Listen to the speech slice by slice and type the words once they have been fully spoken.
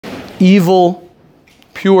evil,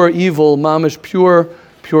 pure evil, mamish pure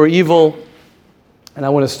evil. And I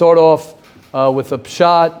want to start off with a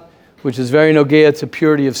pshat, which is very nogea to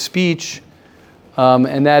purity of speech,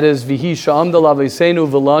 and that is Vihi Sha'amda L'Aveisenu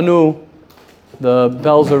V'Lanu. The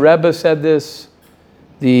Belzer Rebbe said this.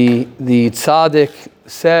 The tzaddik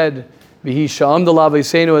said Vihi Sha'amda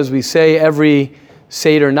L'Aveisenu, as we say every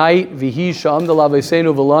Seder night. Vihi Sha'amda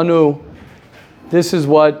L'Aveisenu V'Lanu. This is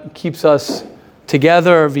what keeps us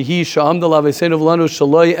together. Vihi Sha'amda L'Aveisenu V'Lanu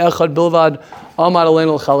Shaloi Echad B'lvad Amad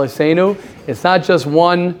Aleinu L'Chaleseinu. It's not just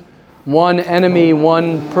one enemy,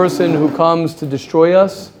 one person who comes to destroy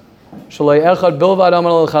us. Shaloi Echad B'lvad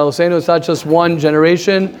Amad Aleinu L'Chaleseinu. It's not just one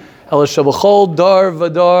generation. El Shabachol Dar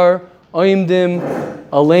Vadar Oimdim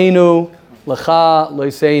Aleinu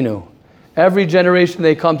L'Chaleseinu. Every generation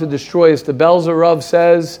they come to destroy us. The Belzer Rav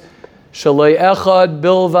says, Shaloi Echad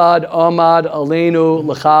Bilvad Amad Aleinu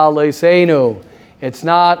L'Chaleseinu. It's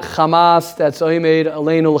not Hamas that's Oimed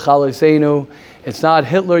Aleinu L'Chaleseinu. It's not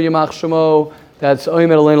Hitler Yamach Shemo that's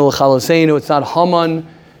Oimed Aleinu L'Chaleseinu. It's not Haman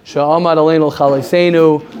Sha'amad Aleinu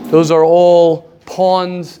L'Chaleseinu. Those are all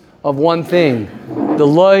pawns of one thing. The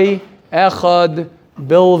Loi Echad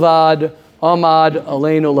Bilvad Amad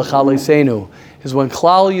Aleinu L'Chaleseinu is when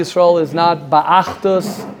Klal Yisrael is not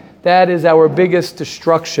Ba'achtos. That is our biggest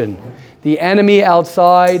destruction. The enemy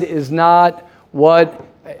outside is not what,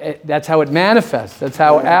 that's how it manifests. That's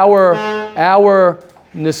how our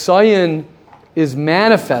Nisayan is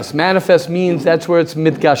manifest. Manifest means that's where it's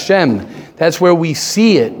mitgashem. That's where we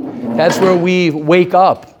see it. That's where we wake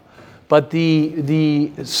up. But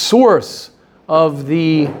the source of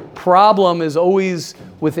the problem is always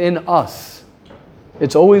within us.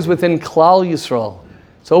 It's always within Klal Yisrael.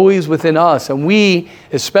 It's always within us. And we,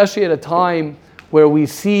 especially at a time where we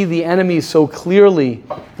see the enemy so clearly,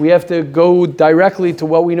 we have to go directly to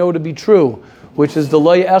what we know to be true, which is the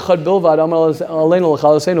Loi Echad Bilvad Aleinu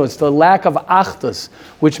L'Chaleseinu. It's the lack of Achdus,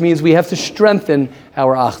 which means we have to strengthen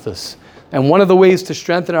our Achdus. And one of the ways to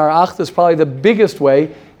strengthen our Achdus, probably the biggest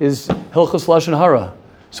way, is Hilchos Lashon Hara.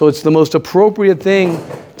 So it's the most appropriate thing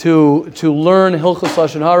to learn Hilchos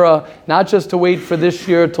Lashon Hara, not just to wait for this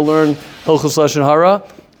year to learn Hilchos Lashon Hara,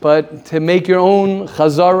 but to make your own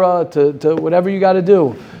chazara, to whatever you got to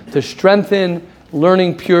do, to strengthen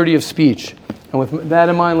learning purity of speech. And with that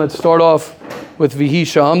in mind, let's start off with Vihi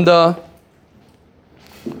Sha'amda.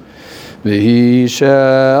 Vihi Sha'amda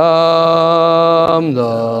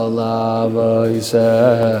L'Aveisenu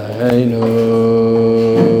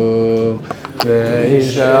Vihi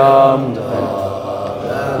Sha'amda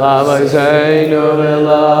L'Aveisenu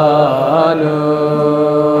V'Lanu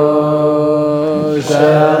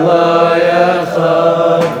Shaloi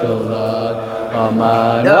Echad B'lvad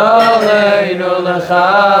Amad Aleinu L'Chaleseinu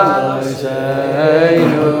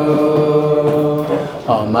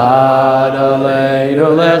Amad Aleinu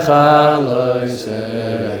L'Chaleseinu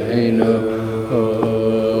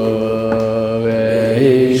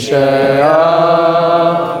Vihi Sha'amda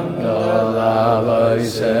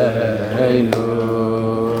L'Aveisenu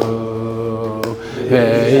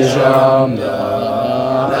Vihi Sha'amda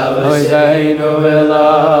L'Aveisenu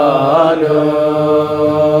V'Lanu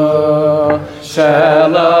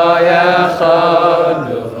Shaloi Echad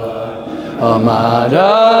B'lvad Amad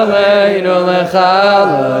Aleinu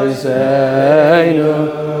L'Chaleseinu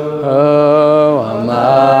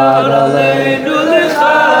Amad Aleinu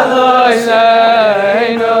L'Chaleseinu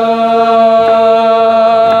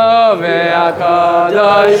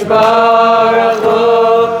Ve'akadosh Baruch Hu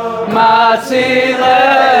Matzileinu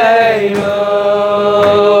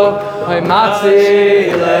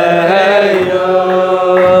Matzileinu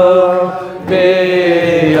biyadav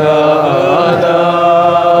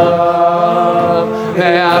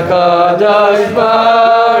Ve'akadosh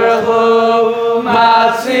Baruch Hu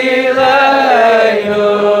Matzileinu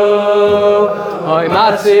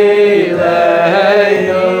Matzileinu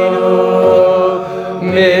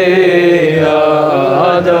miyadav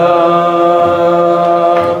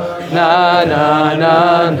Na na na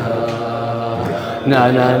na Na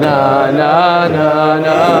na na na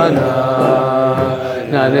na na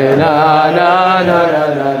na na na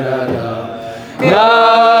na na na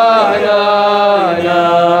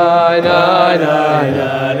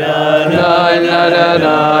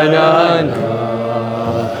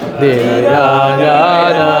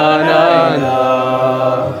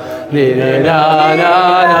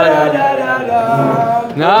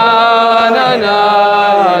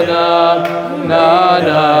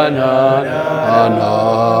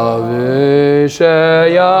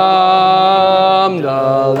Sheyam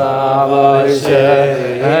L'Aveisenu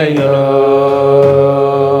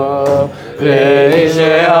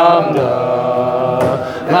V'Sheyam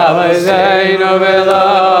עלינו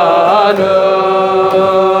ולנו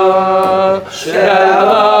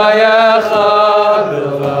שלויך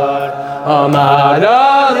בלבד עמד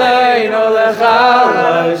עלינו לכלותינו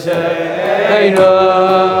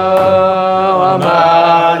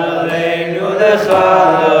עמד עלינו לכלותינו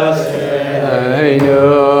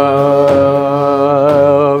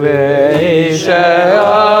ואיש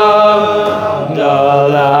עמדה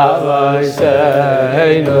לכלותינו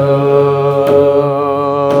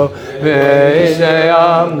ואיש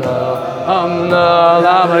עמדה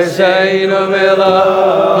לכלותינו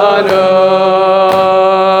ולנו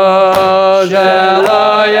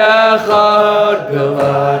שלויך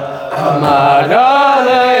בלבד עמד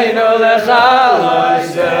עלינו לכלותינו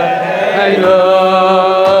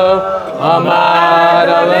עמד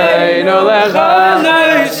עלינו לכלותינו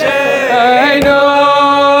והקדוש ברוך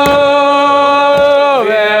הוא מצילנו מידו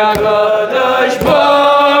והקדוש ברוך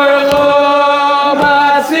הוא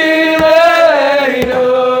מצילנו מידו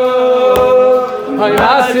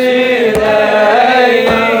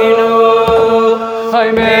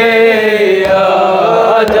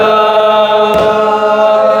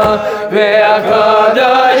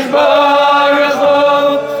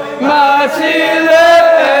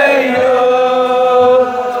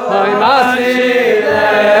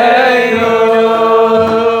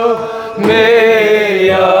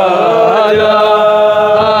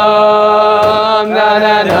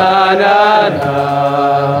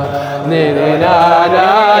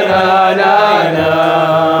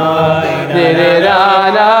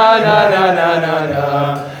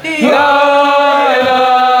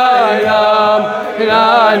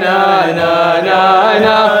na na na na na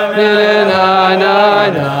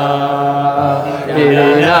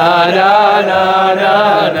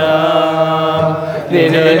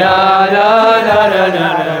na na na na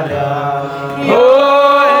na na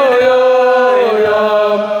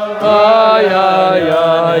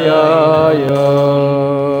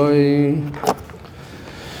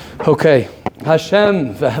Okay,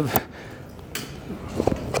 Hashem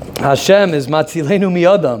is Matzilenu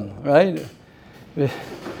miyadam, right?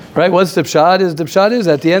 Right, what's the pshat? The pshat is,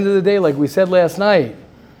 at the end of the day, like we said last night,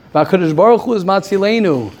 HaKadosh Baruch Hu is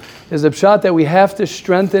Matzilenu. Is the pshat that we have to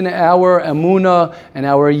strengthen our emunah and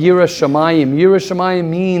our yirah shamayim. Yirah shamayim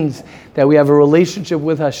means that we have a relationship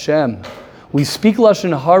with Hashem. We speak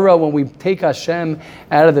Lashon Hara when we take Hashem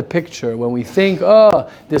out of the picture. When we think, oh,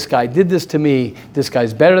 this guy did this to me, this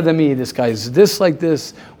guy's better than me, this guy's this like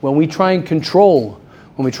this. When we try and control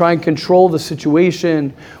the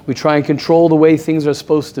situation, we try and control the way things are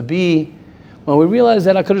supposed to be. When we realize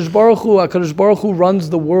that HaKadosh Baruch Hu runs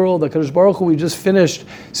the world. HaKadosh Baruch Hu, we just finished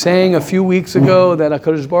saying a few weeks ago that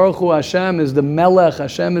HaKadosh Baruch Hu, Hashem is the Melech,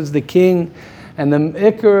 Hashem is the King. And the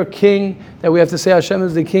Iker king that we have to say Hashem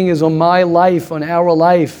is the king is on my life, on our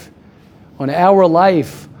life, on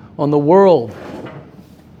the world.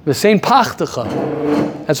 V'sein pachtecha.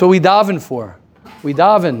 That's what we daven for. We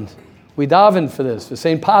davened for this.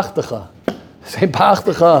 V'sein pachtecha. V'sein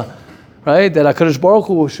pachtecha. Right? That HaKadosh Baruch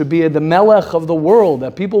Hu should be the melech of the world.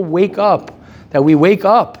 That people wake up. That we wake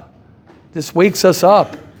up. This wakes us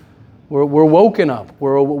up. We're woken up.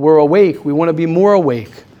 We're awake. We want to be more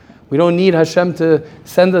awake. We don't need Hashem to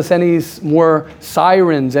send us any more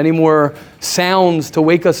sirens, any more sounds to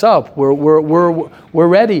wake us up. We're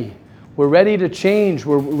ready. We're ready to change.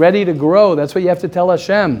 We're ready to grow. That's what you have to tell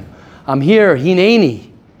Hashem. I'm here.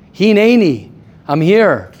 Hineni. I'm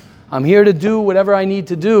here. I'm here to do whatever I need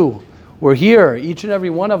to do. We're here, each and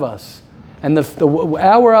every one of us. And our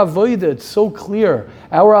avodah, it's so clear.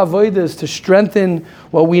 Our avodah is to strengthen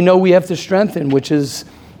what we know we have to strengthen, which is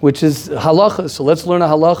halacha. So let's learn a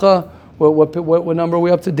halacha. What number are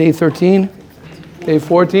we up to? Day 13? Day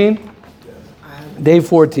 14? Day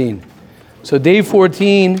 14. So day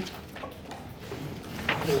 14,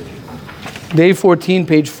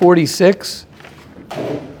 page 46.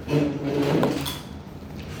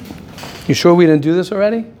 You sure we didn't do this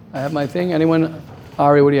already? I have my thing. Anyone?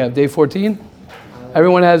 Ari, what do you have? Day 14?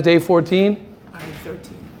 Everyone has day 14? I have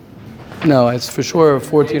 13. No, it's for sure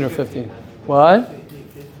 14 or 15. What?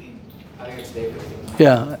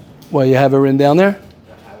 Yeah. Well, you have it written down there?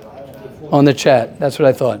 On the chat. That's what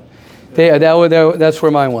I thought. That's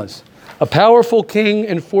where mine was. A powerful king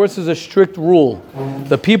enforces a strict rule.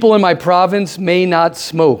 The people in my province may not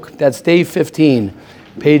smoke. That's day 15.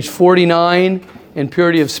 Page 49 in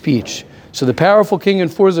purity of speech. So the powerful king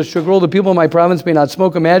enforces a strict rule. The people in my province may not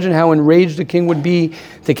smoke. Imagine how enraged the king would be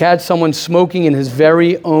to catch someone smoking in his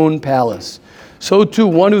very own palace. So too,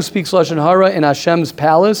 one who speaks Lashon Hara in Hashem's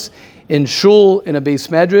palace, in shul, in a beis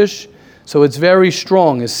medrash. So it's very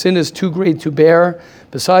strong. His sin is too great to bear.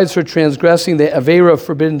 Besides for transgressing the avera of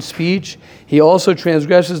forbidden speech, he also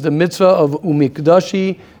transgresses the mitzvah of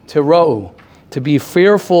umikdashi tera'u, to be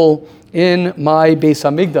fearful in my Beis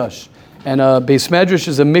Hamikdash. And Beis Medrash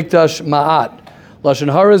is a mikdash ma'at.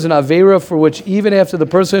 Lashon hara is an avera for which even after the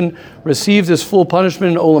person receives his full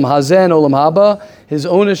punishment in olam hazeh and olam haba, his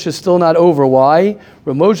onus is still not over. Why?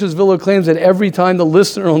 Rav Moshe Zviller claims that every time the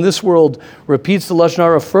listener on this world repeats the lashon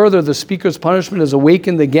hara further, the speaker's punishment is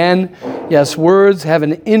awakened again. Yes, words have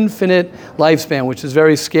an infinite lifespan, which is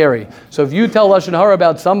very scary. So if you tell lashon hara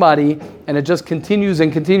about somebody and it just continues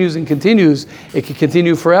and continues and continues, it can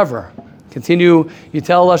continue forever. You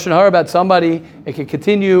tell lashon hara about somebody, it can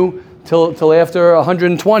continue till after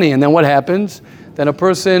 120, and then what happens? Then a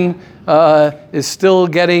person is still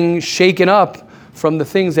getting shaken up from the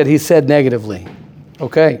things that he said negatively.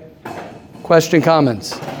 Okay. Question,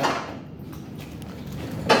 comments?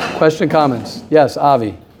 Question, comments? Yes,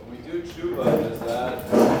 Avi. When we do tshuva, is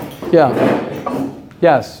that... Yeah.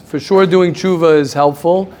 Yes, for sure doing tshuva is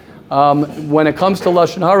helpful. When it comes to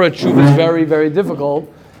lashon hara, tshuva is very, very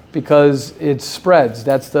difficult because it spreads.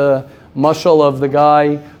 That's the mashal of the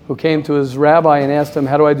guy who came to his rabbi and asked him,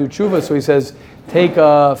 how do I do tshuva? So he says, take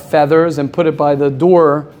feathers and put it by the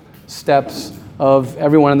door steps of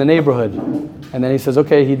everyone in the neighborhood. And then he says,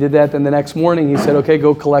 okay, he did that. Then the next morning he said, okay,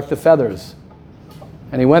 go collect the feathers.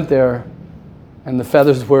 And he went there, and the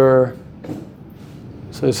feathers were,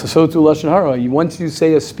 so too lashon hara. Once you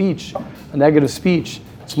say a speech, a negative speech,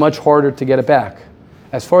 it's much harder to get it back.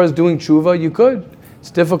 As far as doing tshuva, you could.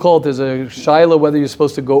 It's difficult. There's a shaila whether you're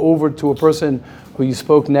supposed to go over to a person who you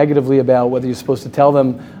spoke negatively about, whether you're supposed to tell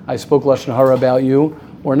them, I spoke lashon hara about you,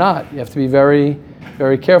 or not. You have to be very,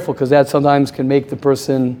 very careful, because that sometimes can make the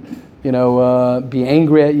person, be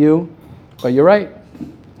angry at you. But you're right.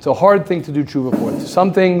 It's a hard thing to do tshuva for.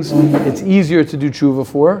 Some things it's easier to do tshuva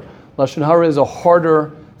for. Lashon hara is a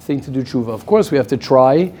harder thing to do tshuva. Of course, we have to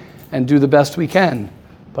try and do the best we can.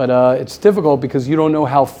 But it's difficult because you don't know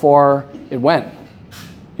how far it went.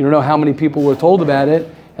 You don't know how many people were told about it,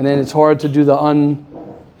 and then it's hard to do the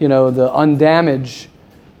undamage,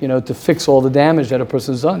 to fix all the damage that a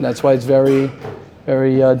person's done. That's why it's very,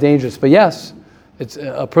 very dangerous. But yes,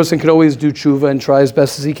 a person can always do tshuva and try as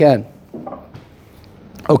best as he can.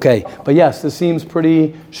 Okay, but yes, this seems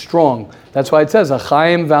pretty strong. That's why it says,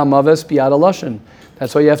 "Achayim v'amaves biyad lashon."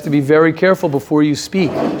 That's why you have to be very careful before you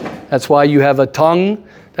speak. That's why you have a tongue.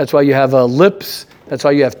 That's why you have lips. That's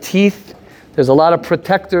why you have teeth. There's a lot of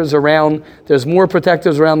protectors around. There's more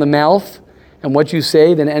protectors around the mouth and what you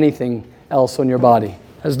say than anything else on your body.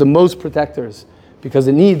 It has the most protectors because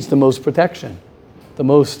it needs the most protection. The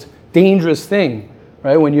most dangerous thing,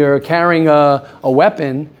 right? When you're carrying a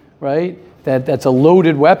weapon, right? That's a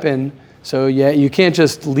loaded weapon. So yeah, you can't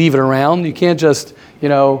just leave it around. You can't just,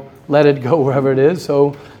 let it go wherever it is.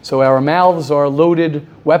 So our mouths are loaded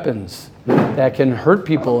weapons that can hurt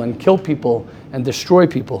people and kill people and destroy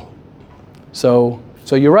people. So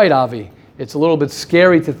you're right, Avi. It's a little bit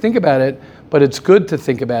scary to think about it, but it's good to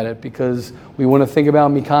think about it because we want to think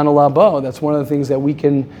about mikan labo. That's one of the things that we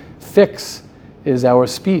can fix is our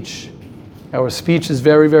speech. Our speech is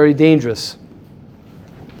very, very dangerous.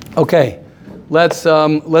 Okay, let's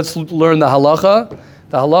learn the halacha.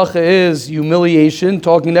 The halacha is humiliation,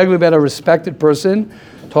 talking negatively about a respected person,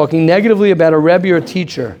 talking negatively about a rebbe or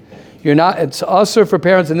teacher. It's usher for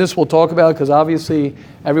parents, and this we'll talk about because obviously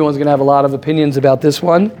everyone's going to have a lot of opinions about this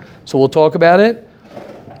one. So we'll talk about it.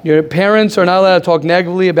 Your parents are not allowed to talk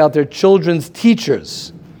negatively about their children's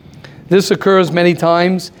teachers. This occurs many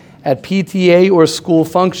times at PTA or school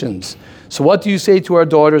functions. So what do you say to our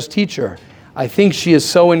daughter's teacher? I think she is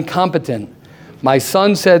so incompetent. My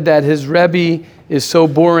son said that his rebbe is so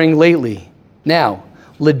boring lately. Now,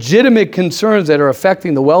 legitimate concerns that are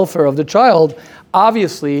affecting the welfare of the child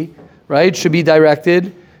obviously, right, should be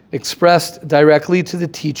expressed directly to the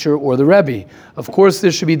teacher or the rebbe. Of course,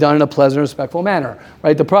 this should be done in a pleasant, respectful manner,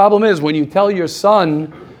 right? The problem is when you tell your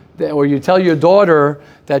son or you tell your daughter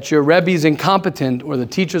that your rebbe is incompetent or the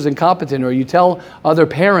teacher's incompetent, or you tell other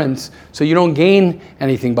parents, so you don't gain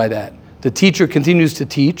anything by that. The teacher continues to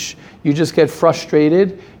teach. You just get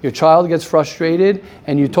frustrated. Your child gets frustrated,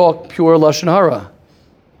 and you talk pure lashon hara,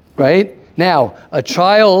 right? Now, a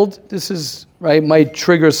child, this is right, might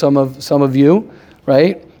trigger some of you,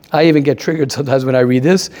 right? I even get triggered sometimes when I read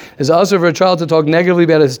this. It's also for a child to talk negatively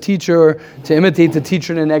about his teacher, to imitate the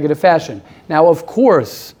teacher in a negative fashion. Now, of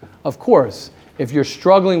course, if you're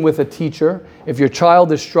struggling with a teacher, if your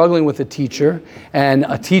child is struggling with a teacher, and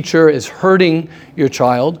a teacher is hurting your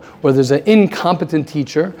child, or there's an incompetent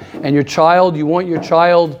teacher, and you want your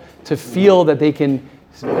child to feel that they can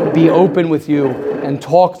be open with you and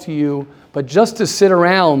talk to you But just to sit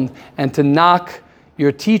around and to knock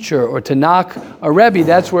your teacher or to knock a Rebbe,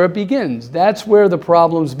 that's where it begins. That's where the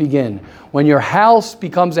problems begin. When your house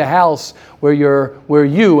becomes a house where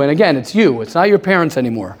you, and again, it's you, it's not your parents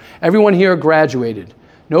anymore. Everyone here graduated.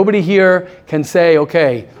 Nobody here can say,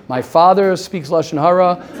 okay, my father speaks Lashon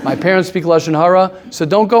Hara, my parents speak Lashon Hara, so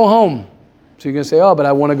don't go home. So you're going to say, oh, but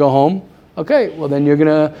I want to go home. Okay, well then you're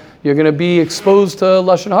gonna be exposed to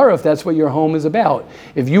Lashon Hara if that's what your home is about.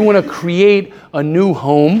 If you want to create a new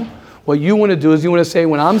home, what you want to do is you want to say,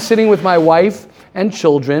 when I'm sitting with my wife and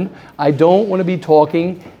children, I don't want to be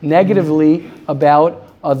talking negatively about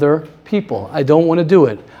other people. I don't want to do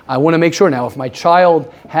it. I want to make sure. Now, if my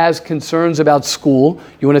child has concerns about school,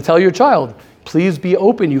 you want to tell your child, please be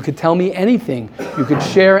open. You could tell me anything. You could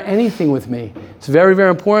share anything with me. It's very, very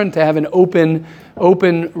important to have an open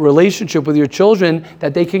relationship with your children,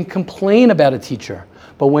 that they can complain about a teacher.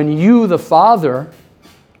 But when you, the father,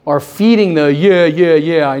 are feeding the,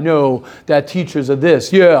 yeah, I know that teacher's a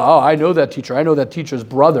this. Yeah, oh, I know that teacher. I know that teacher's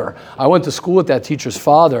brother. I went to school with that teacher's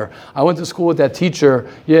father. I went to school with that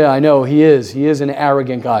teacher. Yeah, I know, he is an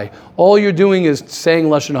arrogant guy. All you're doing is saying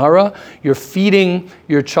Lashon Hara. You're feeding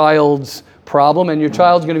your child's problem, and your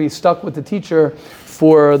child's going to be stuck with the teacher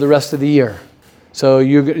for the rest of the year. So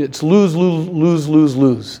it's lose, lose, lose, lose,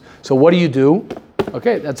 lose. So what do you do?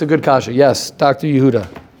 Okay, that's a good kasha. Yes, Dr. Yehuda.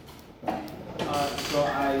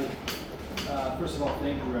 First of all,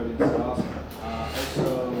 thank you, Rebbe. This is awesome.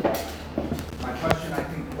 Also, my question, I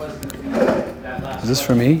think, was going to be that last. Is this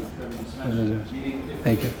for me?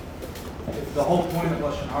 Thank you. If the whole point of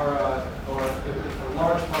Lashon Hara, or if a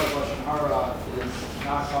large part of Lashon Hara is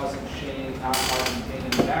not causing shame, not causing pain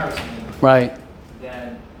and embarrassment, right,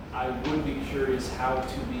 then I would be curious how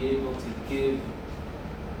to be able to give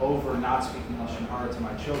over not speaking Lashon Hara to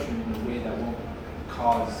my children in a way that won't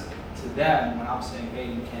cause to them, when I'm saying, hey,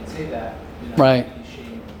 you can't say that, right, any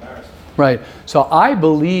shame or embarrassment. Right. So I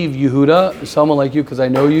believe Yehuda, someone like you, because I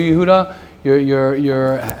know you, Yehuda.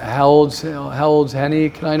 You're how old's Henny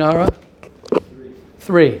Knainara?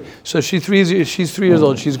 3. So she's 3 years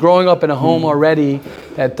old. She's growing up in a home already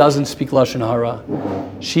that doesn't speak Lashon Hara.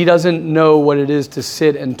 She doesn't know what it is to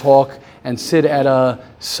sit and talk and sit at a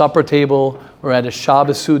supper table or at a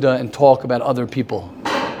Shabbos Suda and talk about other people.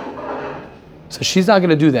 So she's not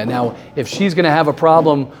going to do that. Now, if she's going to have a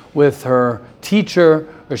problem with her teacher,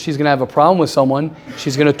 or she's going to have a problem with someone,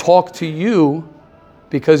 she's going to talk to you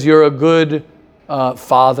because you're a good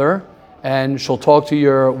father, and she'll talk to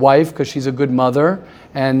your wife because she's a good mother,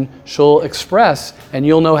 and she'll express, and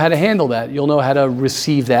you'll know how to handle that. You'll know how to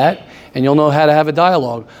receive that, and you'll know how to have a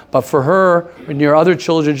dialogue. But for her and your other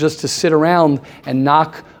children just to sit around and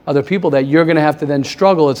knock other people that you're going to have to then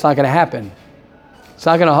struggle, it's not going to happen. It's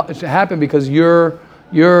not going to happen because your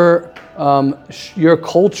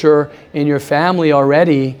culture in your family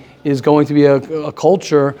already is going to be a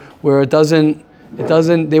culture where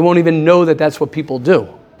they won't even know that that's what people do.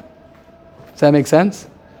 Does that make sense?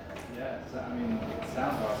 Yeah, I mean, it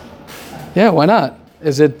sounds awesome. Yeah, why not?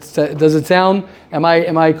 Does it sound, am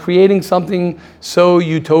I creating something so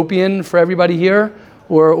utopian for everybody here,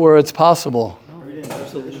 or it's possible? No, we didn't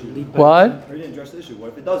address the issue. What? We didn't address the issue. What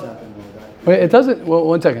if it does happen? It doesn't. Well,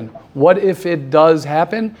 one second. What if it does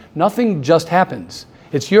happen? Nothing just happens.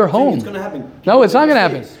 It's your home. It's going to happen. No, it's not going to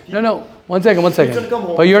happen. No. One second.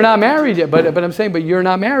 But you're not married yet. But I'm saying, but you're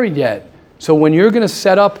not married yet. So when you're going to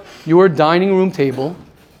set up your dining room table,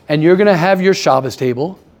 and you're going to have your Shabbos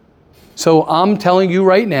table, so I'm telling you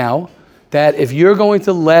right now that if you're going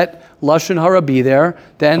to let Lashon Hara be there,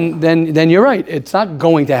 then you're right. It's not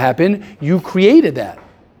going to happen. You created that.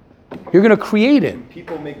 You're going to create it.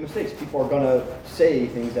 People make mistakes. People are going to say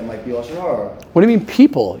things that might be Lashon Hara. What do you mean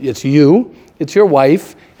people? It's you, it's your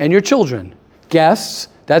wife, and your children. Guests,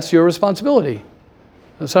 that's your responsibility.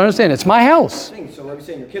 So I understand. It's my house. So what you're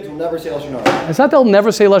saying, your kids will never say Lashon Hara. It's not they'll never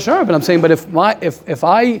say Lashon Hara, but I'm saying, but if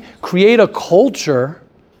I create a culture.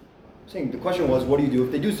 I'm saying the question was, what do you do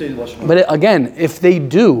if they do say Lashon Hara? But again, if they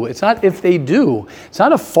do, it's not if they do. It's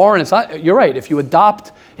not a foreign. It's not. You're right. If you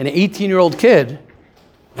adopt an 18-year-old kid,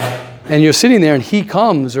 and you're sitting there and he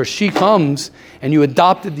comes or she comes and you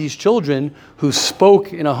adopted these children who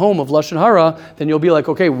spoke in a home of Lashon Hara, then you'll be like,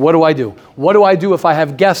 okay, what do I do? What do I do if I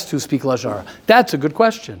have guests who speak Lashon Hara? That's a good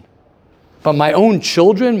question. But my own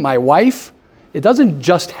children, my wife, it doesn't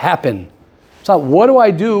just happen. It's not what do I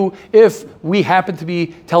do if we happen to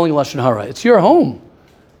be telling Lashon Hara? It's your home.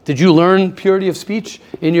 Did you learn purity of speech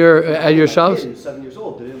at your Shabbos? He's 7 years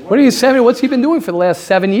old. What are you saying? What's he been doing for the last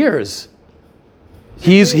 7 years?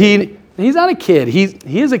 He's not a kid. He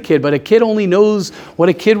is a kid, but a kid only knows what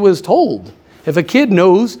a kid was told. If a kid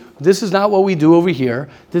knows this is not what we do over here,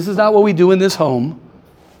 this is not what we do in this home,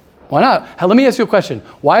 why not? Let me ask you a question.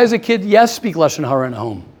 Why does a kid, yes, speak Lashon Hara in a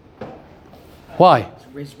home? Why? It's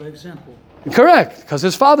raised by example. Correct, because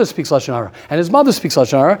his father speaks Lashon Hara, and his mother speaks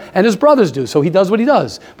Lashon Hara, and his brothers do, so he does what he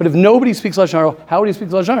does. But if nobody speaks Lashon Hara, how would he speak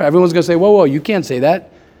Lashon Hara? Everyone's going to say, whoa, you can't say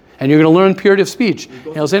that. And you're going to learn purity of speech.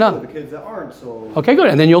 And he'll say no. The kids that aren't, so... Okay, good.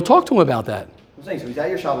 And then you'll talk to him about that. I'm saying, so he's at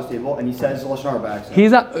your Shabbos table, and he says Lashon Hara by accident.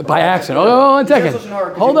 He's not by accident. Oh, 1 second.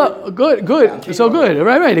 Hold up. Good. So good.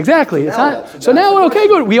 Right. Exactly. It's not. So now, okay,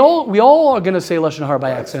 good. We all are going to say Lashon Hara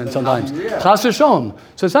by accident sometimes. Chas v'sholom.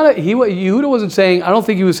 So it's not. Yehuda wasn't saying. I don't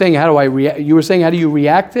think he was saying how do I react. You were saying how do you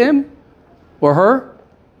react to him or her?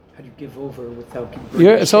 How do you give over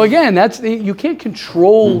without? So again, you can't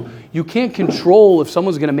control. You can't control if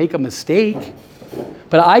someone's going to make a mistake.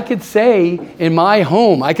 But I could say in my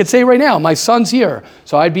home, I could say right now, my son's here.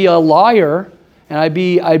 So I'd be a liar and I'd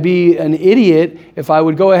be an idiot if I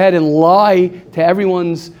would go ahead and lie to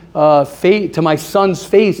everyone's face, to my son's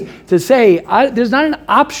face, to say, there's not an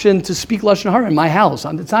option to speak Lashon Hara in my house.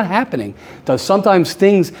 It's not happening. Does sometimes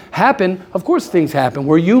things happen? Of course things happen.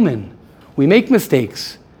 We're human. We make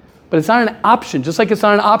mistakes. But it's not an option. Just like it's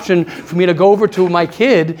not an option for me to go over to my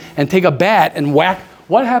kid and take a bat and whack.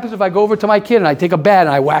 What happens if I go over to my kid and I take a bat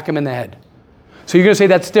and I whack him in the head? So you're going to say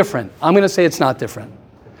that's different. I'm going to say it's not different.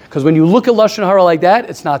 Because when you look at Lashon Hara like that,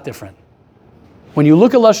 it's not different. When you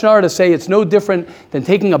look at Lashon Hara to say it's no different than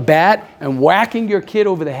taking a bat and whacking your kid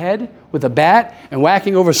over the head with a bat and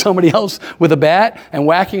whacking over somebody else with a bat and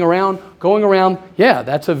whacking around, going around, yeah,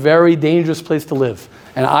 that's a very dangerous place to live.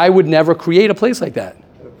 And I would never create a place like that.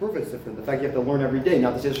 The proof is different. The fact you have to learn every day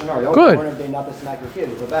not to say Lashon Hara. You Good. have to learn every day not to smack your kid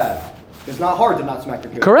with a bat. It's not hard to not smack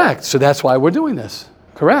your kid. Correct. So that's why we're doing this.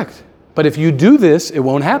 Correct. But if you do this, it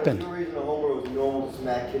won't happen. If you were raised in a home where it was normal to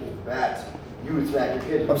smack kids with bats, you would smack your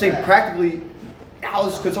kids with I'm saying bats. practically, how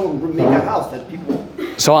could someone make a house that people...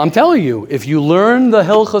 So I'm telling you, if you learn the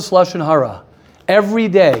Hilchos Lashon Hara every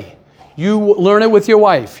day, you learn it with your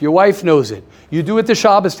wife knows it. You do it at the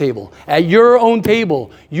Shabbos table. At your own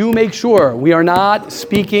table, you make sure we are not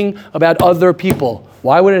speaking about other people.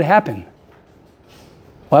 Why would it happen?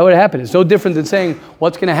 Why would it happen? It's no different than saying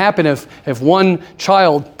what's going to happen if one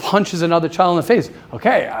child punches another child in the face.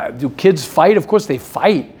 Okay, do kids fight? Of course they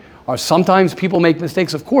fight. Or sometimes people make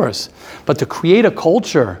mistakes, of course. But to create a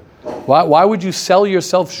culture, why would you sell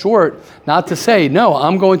yourself short not to say, no,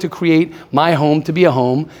 I'm going to create my home to be a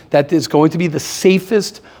home that is going to be the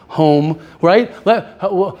safest home, right?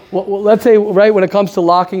 Let's say, right, when it comes to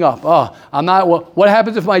locking up, what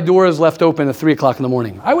happens if my door is left open at 3 o'clock in the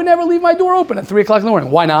morning? I would never leave my door open at 3 o'clock in the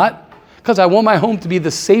morning. Why not? Because I want my home to be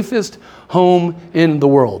the safest home in the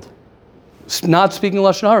world. Not speaking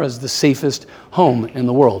Lashon Hara is the safest home in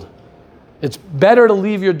the world. It's better to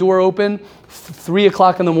leave your door open 3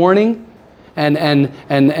 o'clock in the morning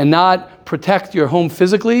and not protect your home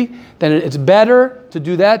physically. Then it's better to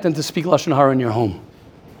do that than to speak Lashon Hara in your home.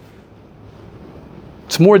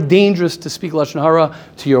 It's more dangerous to speak Lashon Hara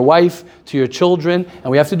to your wife, to your children,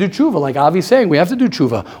 and we have to do tshuva. Like Avi's saying, we have to do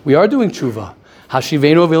tshuva. We are doing tshuva.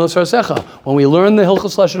 Hashivenu v'ilus harasecha. When we learn the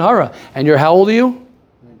Hilchos Lashon Hara, and how old are you?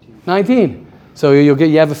 19. So you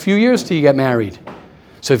have a few years till you get married.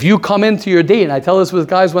 So if you come into your date, and I tell this with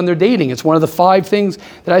guys when they're dating, it's one of the 5 things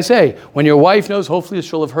that I say. When your wife knows, hopefully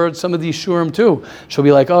she'll have heard some of these shurim too. She'll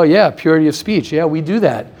be like, oh yeah, purity of speech. Yeah, we do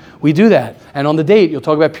that. We do that. And on the date, you'll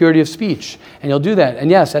talk about purity of speech. And you'll do that.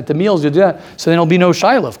 And yes, at the meals, you'll do that. So then there'll be no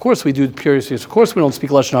shaila. Of course we do purity of speech. Of course we don't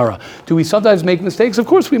speak Lashon Hara. Do we sometimes make mistakes? Of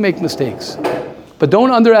course we make mistakes. But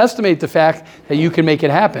don't underestimate the fact that you can make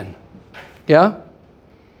it happen. Yeah?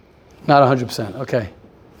 Not 100%. Okay.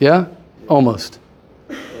 Yeah? Almost.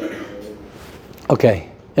 Okay.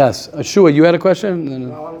 Yes. Shua, you had a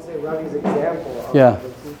question? I want to say Ravi's example of Yeah. the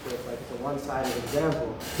teacher is like it's a one-sided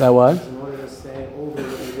example. That what? In order to say over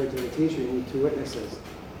what you heard to the teacher, you need 2 witnesses.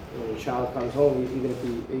 When your child comes home, even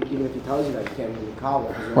if he tells you that you can't really call it,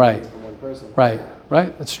 because Right. it's from one person.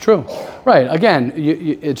 Right. It's true. Right. Again,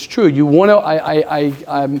 it's true. You want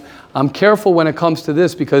to. I'm careful when it comes to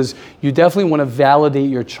this because you definitely want to validate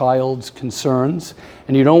your child's concerns,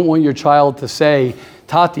 and you don't want your child to say,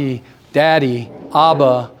 "Tati, Daddy,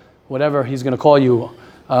 Abba, whatever he's going to call you.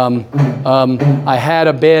 I had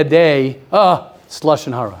a bad day. It's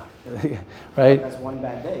Lashon Hara." Right? That's one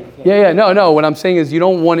bad day. You can't Yeah. No. What I'm saying is you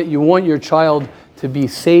don't want it. You want your child to be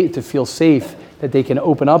safe, to feel safe, that they can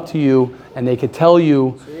open up to you and they can tell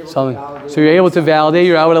you something. So you're able to validate.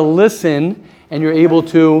 You're able to listen, and you're able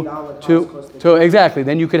to exactly.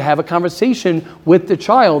 Then you could have a conversation with the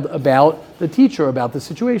child about the teacher, about the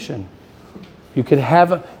situation. You can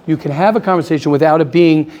have a conversation without it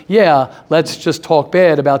being, yeah, let's just talk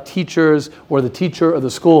bad about teachers or the teacher or the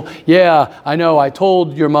school. Yeah, I know, I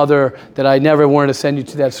told your mother that I never wanted to send you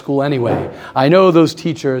to that school anyway. I know those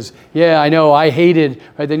teachers. Yeah, I know, I hated,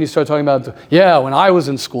 right? Then you start talking about, yeah, when I was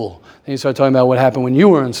in school. Then you start talking about what happened when you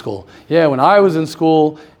were in school. Yeah, when I was in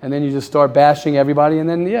school, and then you just start bashing everybody, and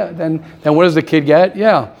then, yeah, then what does the kid get?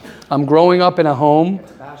 Yeah, I'm growing up in a home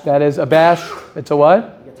that is it's a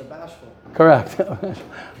what? Correct.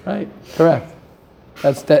 Right. Correct.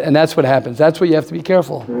 That's what happens. That's what you have to be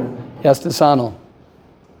careful. Yes, Nisano.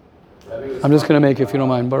 I'm just going to make, if you don't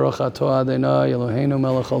mind, Baruch atah Adonai Eloheinu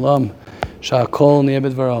melech haolam sha'akol niyeh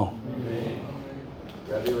b'dvaro.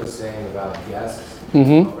 Rabbi was saying about guests.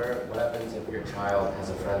 Mm-hmm. What happens if your child has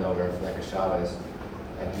a friend over for like a Shabbos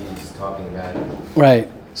and he's talking bad? Right.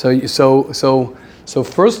 So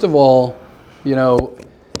first of all,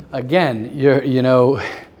 again,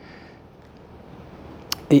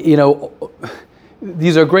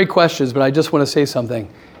 these are great questions, but I just want to say something.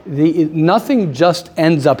 Nothing just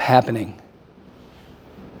ends up happening.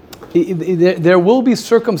 There will be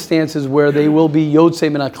circumstances where they will be yotzei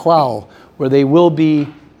min haklal, where they will be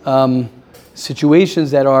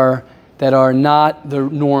situations that are not the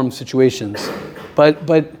norm situations. But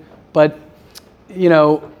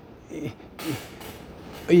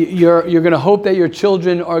you're going to hope that your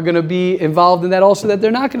children are going to be involved in that also, that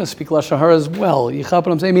they're not going to speak Lashon Hara as well. You know what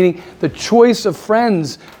I'm saying? Meaning the choice of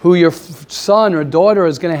friends who your son or daughter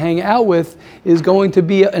is going to hang out with is going to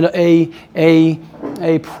be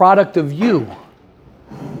a product of you.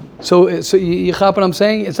 So you know what I'm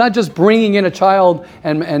saying? It's not just bringing in a child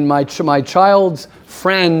and my child's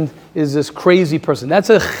friend is this crazy person. That's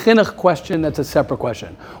a chinuch question. That's a separate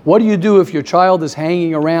question. What do you do if your child is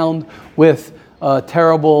hanging around with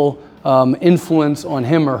terrible influence on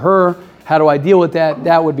him or her? How do I deal with that?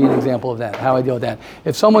 That would be an example of that, how I deal with that.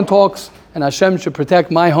 If someone talks, and Hashem should protect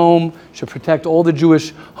my home, should protect all the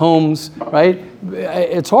Jewish homes, right?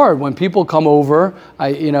 It's hard. When people come over,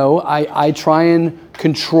 I try and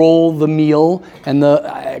control the meal and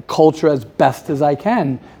the culture as best as I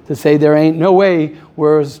can to say there ain't no way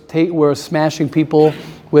we're smashing people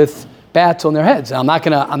with bats on their heads. I'm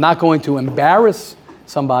not going to embarrass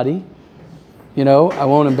somebody. I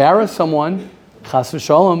won't embarrass someone. Chas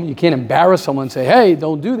v'shalom. You can't embarrass someone and say, hey,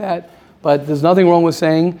 don't do that. But there's nothing wrong with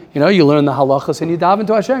saying, you learn the halachas and you daven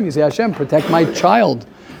to Hashem. You say, Hashem, protect my child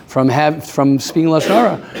from speaking Lashon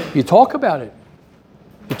Hara. You talk about it.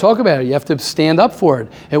 You have to stand up for it.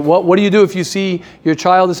 And what do you do if you see your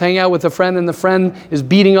child is hanging out with a friend and the friend is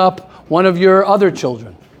beating up one of your other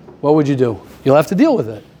children? What would you do? You'll have to deal with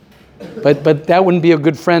it. But that wouldn't be a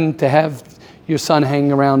good friend to have your son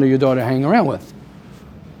hanging around or your daughter hanging around with.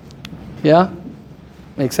 Yeah?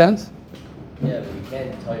 Make sense? Yeah, but you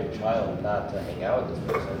can't tell your child not to hang out with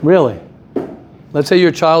this person. Really? Let's say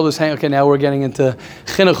your child was hanging. Okay, now we're getting into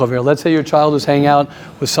chinuch over here. Let's say your child was hanging out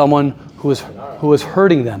with someone who was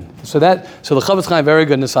hurting them. So the Chavetz Chaim, very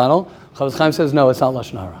good, Nisano. Chavetz Chaim says no, it's not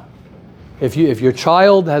Lashon Hara. If your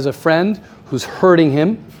child has a friend who's hurting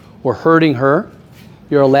him or hurting her,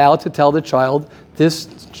 you're allowed to tell the child, this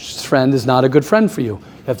friend is not a good friend for you.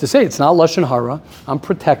 You have to say, it's not Lashon Hara. I'm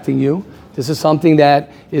protecting you. This is something that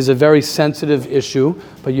is a very sensitive issue,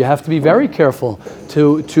 but you have to be very careful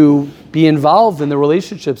to be involved in the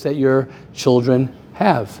relationships that your children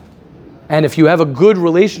have. And if you have a good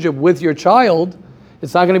relationship with your child,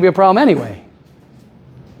 it's not going to be a problem anyway.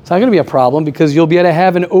 It's not going to be a problem because you'll be able to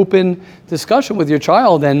have an open discussion with your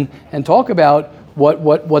child and talk about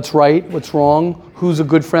what's right, what's wrong, who's a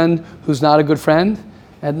good friend, who's not a good friend,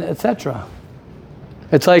 and etc.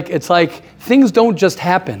 It's like things don't just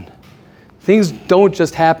happen. Things don't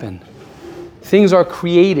just happen. Things are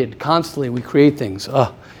created constantly. We create things.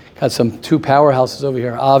 Got some two powerhouses over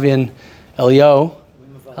here, Avi and Elio.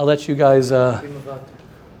 I'll let you guys. But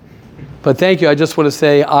thank you. I just want to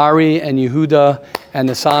say Ari and Yehuda and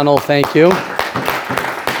Nisanel, thank you. 1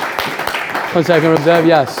 second, Reb Zev.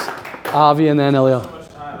 Yes, Avi and then Elio.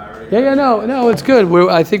 No, it's good.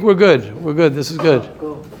 I think we're good. We're good. This is good.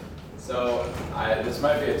 So this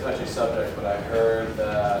might be a touchy subject, but I heard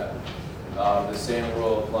that the same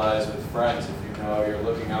rule applies with friends. If you're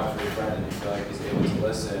looking out for your friend and you feel like he's able to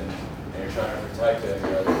listen and you're trying to protect him,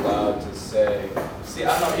 you're allowed to say,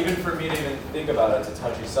 I don't know, even for me to even think about it, it's a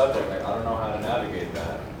touchy subject. Like, I don't know how to navigate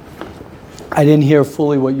that. I didn't hear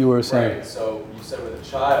fully what you were saying. Right, so you said with a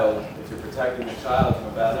child, if you're protecting the child from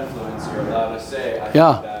a bad influence, you're allowed to say, I think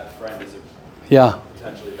that friend is a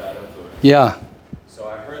potentially bad influence. Yeah. So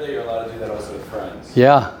I heard that you're allowed to do that also with friends.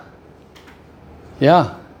 Yeah.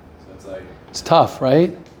 So it's like... It's tough,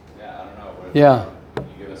 right? Yeah, I don't know. Yeah. Can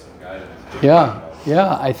you give us some guidance? Yeah.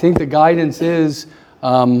 I think the guidance is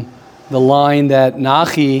the line that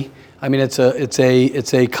Nachi. I mean, it's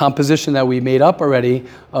a composition that we made up already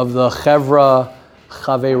of the Chevra,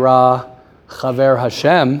 Chavera, Chaver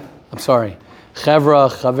Hashem. I'm sorry, Chevra,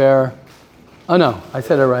 Chaver. Oh no, I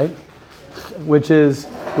said it right. Which is.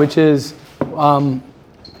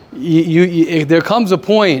 There comes a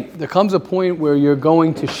point where you're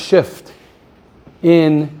going to shift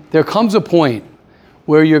there comes a point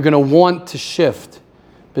where you're going to want to shift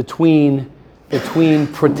between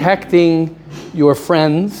protecting your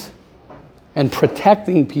friends and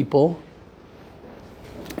protecting people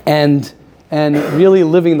and really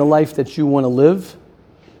living the life that you want to live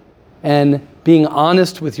and being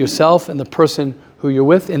honest with yourself and the person who you're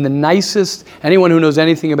with in the nicest, anyone who knows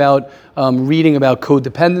anything about reading about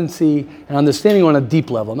codependency and understanding on a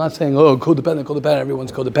deep level. I'm not saying, codependent,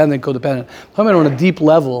 everyone's codependent. Talking about on a deep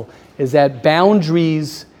level is that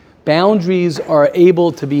boundaries are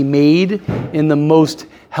able to be made in the most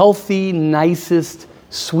healthy, nicest,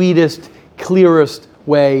 sweetest, clearest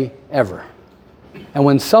way ever. And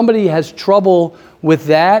when somebody has trouble with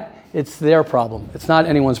that, it's their problem. It's not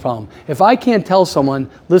anyone's problem. If I can't tell someone,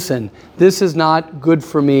 listen, this is not good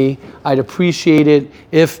for me, I'd appreciate it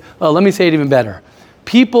if, let me say it even better.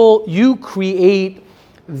 People, you create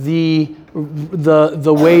the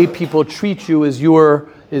way people treat you is your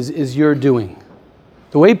doing.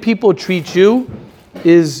 The way people treat you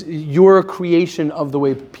is your creation of the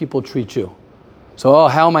way people treat you. So,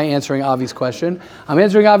 how am I answering Avi's question? I'm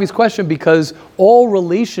answering Avi's question because all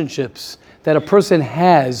relationships that a person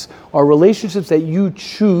has are relationships that you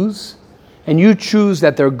choose, and you choose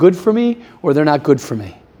that they're good for me or they're not good for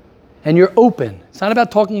me. And you're open. It's not about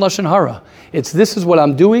talking Lashon Hara. It's this is what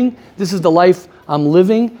I'm doing, this is the life I'm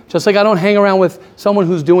living. Just like I don't hang around with someone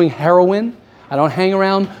who's doing heroin. I don't hang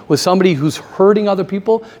around with somebody who's hurting other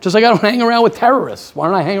people. Just like I don't hang around with terrorists. Why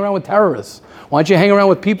don't I hang around with terrorists? Why don't you hang around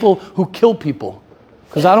with people who kill people?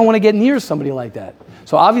 Because I don't want to get near somebody like that.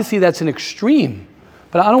 So obviously that's an extreme.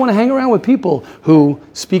 But I don't want to hang around with people who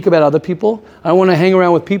speak about other people. I don't want to hang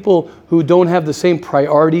around with people who don't have the same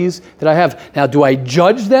priorities that I have. Now, do I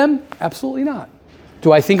judge them? Absolutely not.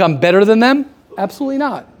 Do I think I'm better than them? Absolutely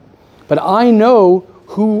not. But I know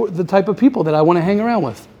who the type of people that I want to hang around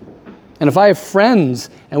with. And if I have friends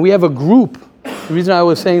and we have a group, the reason I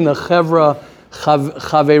was saying the Chevra,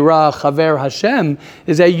 Chavera, Chaver Hashem,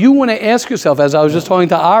 is that you want to ask yourself, as I was just talking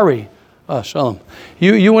to Ari, shalom.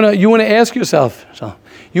 You want to ask yourself, shalom.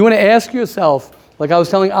 You want to ask yourself, like I was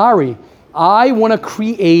telling Ari, I want to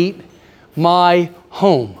create my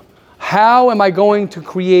home. How am I going to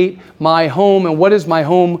create my home, and what is my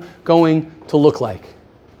home going to look like?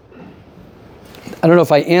 I don't know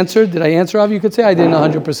if I answered. Did I answer, Avi? You could say I didn't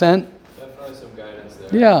 100%. Definitely some guidance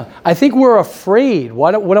there. Yeah, I think we're afraid.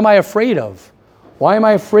 What am I afraid of? Why am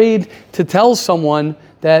I afraid to tell someone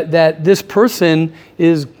that this person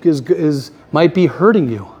might be hurting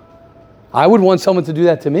you? I would want someone to do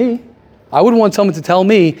that to me. I would want someone to tell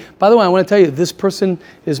me, by the way, I want to tell you, this person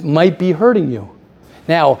might be hurting you.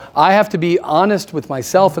 Now, I have to be honest with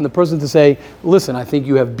myself and the person to say, listen, I think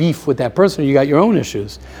you have beef with that person, or you got your own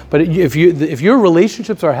issues. But if your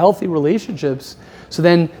relationships are healthy relationships, so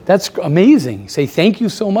then that's amazing. Say, thank you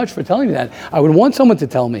so much for telling me that. I would want someone to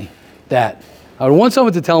tell me that. I would want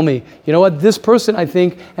someone to tell me, you know what, this person I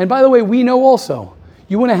think, and by the way, we know also,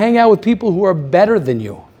 you want to hang out with people who are better than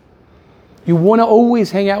you. You want to always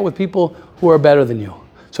hang out with people who are better than you.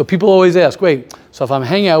 So people always ask, wait, so if I'm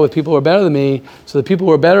hanging out with people who are better than me, so the people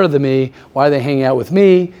who are better than me, why are they hanging out with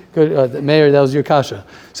me? Good, Mayor, that was your kasha.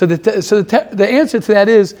 So the answer to that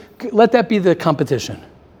is, let that be the competition.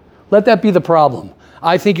 Let that be the problem.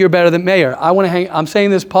 I think you're better than Mayor. I want to hang, I'm saying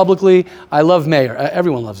this publicly, I love Mayor.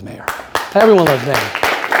 Everyone loves Mayor. Everyone loves Mayor.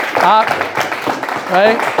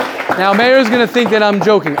 Right? Now, Mayor's going to think that I'm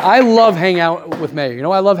joking. I love hanging out with Mayor. You know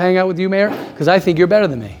why I love hanging out with you, Mayor? Because I think you're better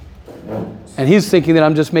than me. And he's thinking that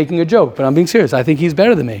I'm just making a joke, but I'm being serious. I think he's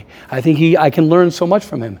better than me. I think I can learn so much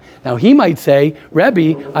from him. Now, he might say,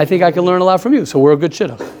 Rebbe, I think I can learn a lot from you, so we're a good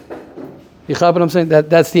shidduch. You know what I'm saying?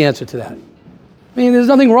 That's the answer to that. I mean, there's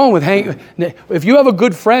nothing wrong with hanging. If you have a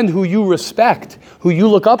good friend who you respect, who you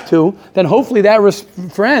look up to, then hopefully that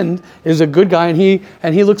friend is a good guy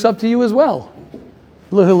and he looks up to you as well.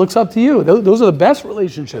 He looks up to you. Those are the best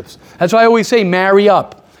relationships. That's why I always say marry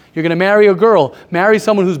up. You're going to marry a girl, marry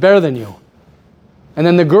someone who's better than you. And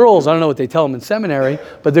then the girls, I don't know what they tell them in seminary,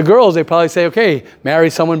 but the girls, they probably say, okay, marry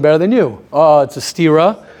someone better than you. Oh, it's a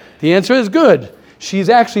stira. The answer is good. She's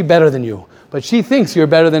actually better than you, but she thinks you're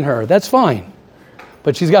better than her. That's fine.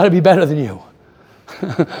 But she's got to be better than you.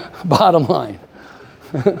 Bottom line.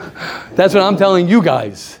 That's what I'm telling you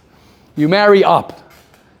guys. You marry up.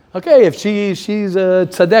 Okay, if she's a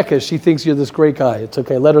tzedekah, she thinks you're this great guy. It's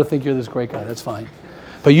okay, let her think you're this great guy, that's fine.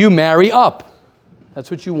 But you marry up.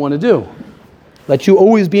 That's what you want to do. Let you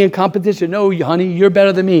always be in competition. No, honey, you're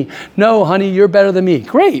better than me. No, honey, you're better than me.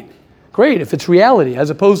 Great, if it's reality, as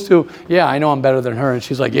opposed to, yeah, I know I'm better than her, and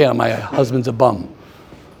she's like, yeah, my husband's a bum.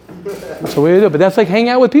 So what do you do? But that's like hanging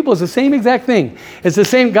out with people. It's the same exact thing. It's the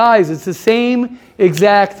same, guys, it's the same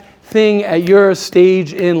exact thing at your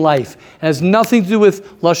stage in life. It has nothing to do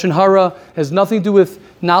with Lashon Hara, has nothing to do with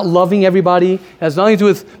not loving everybody, it has nothing to do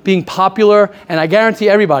with being popular, and I guarantee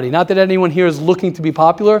everybody, not that anyone here is looking to be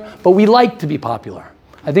popular, but we like to be popular.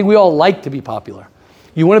 I think we all like to be popular.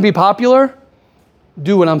 You want to be popular?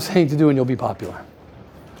 Do what I'm saying to do and you'll be popular.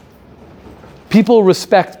 People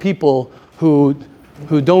respect people who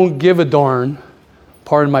don't give a darn,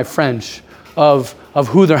 pardon my French, of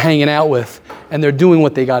who they're hanging out with, and they're doing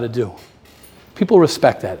what they got to do. People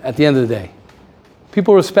respect that at the end of the day.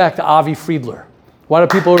 People respect Avi Friedler. Why do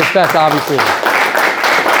people respect Avi Friedler?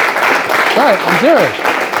 Right, I'm serious.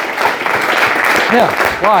 Yeah,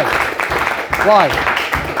 why?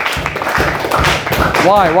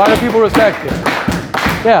 Why do people respect you?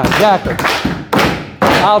 Yeah, exactly.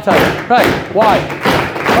 I'll tell you. Right, why?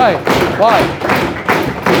 Right, why?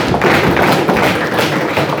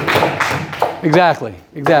 Exactly.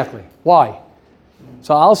 Why?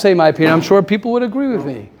 So I'll say my opinion. I'm sure people would agree with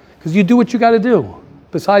me. Because you do what you got to do,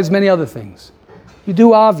 besides many other things. You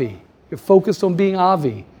do Avi. You're focused on being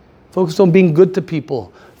Avi. Focused on being good to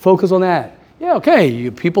people. Focus on that. Yeah,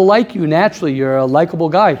 okay, people like you naturally. You're a likable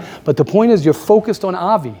guy. But the point is you're focused on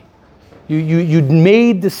Avi. You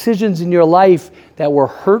made decisions in your life that were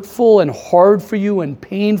hurtful and hard for you and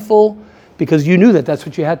painful because you knew that that's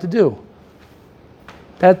what you had to do.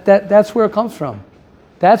 That's where it comes from.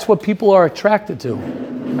 That's what people are attracted to.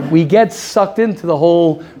 We get sucked into the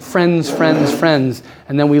whole friends,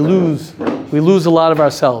 and then we lose a lot of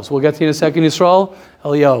ourselves. We'll get to you in a second, Yisrael.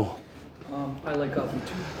 Elio. I like Avi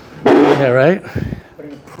too. Yeah, right? But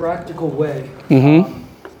in a practical way,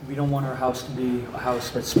 we don't want our house to be a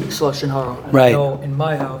house that speaks Lashon Hara. And Right. I know in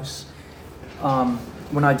my house,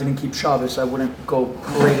 when I didn't keep Shabbos, I wouldn't go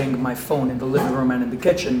parading my phone in the living room and in the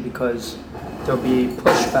kitchen because there'll be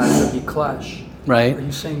pushback, there'll be clash. Right. Are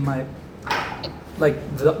you saying my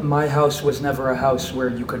house was never a house where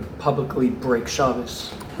you could publicly break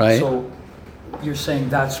Shabbos? Right. So you're saying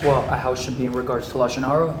that's what a house should be in regards to Lashon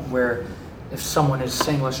Hara, where if someone is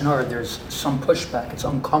saying Lashon Hara, there's some pushback. It's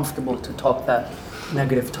uncomfortable to talk that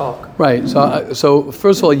negative talk. Right. So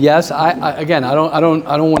first of all, yes. I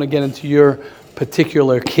don't want to get into your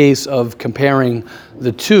particular case of comparing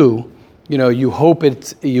the two. You know, you hope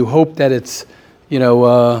that it's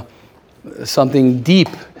something deep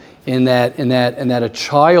in that a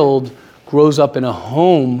child grows up in a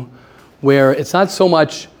home where it's not so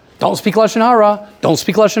much don't speak Lashon Hara, don't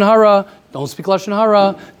speak Lashon Hara, don't speak Lashon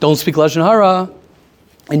Hara, don't speak Lashon Hara,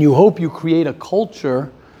 and you hope you create a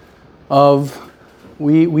culture of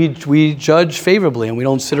we judge favorably and we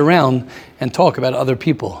don't sit around and talk about other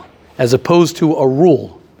people as opposed to a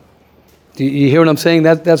rule. Do you hear what I'm saying?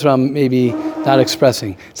 That's what I'm maybe not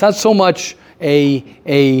expressing. It's not so much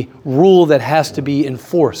a rule that has to be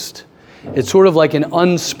enforced. It's sort of like an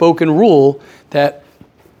unspoken rule that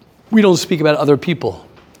we don't speak about other people.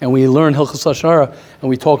 And we learn Hilchos Lashon Hara and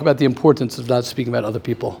we talk about the importance of not speaking about other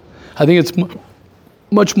people. I think it's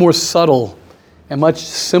much more subtle and much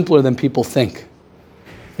simpler than people think.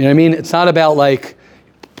 You know what I mean? It's not about like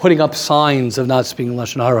putting up signs of not speaking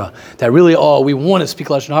Lashon Hara. That really, we want to speak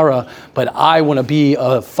Lashon Hara, but I want to be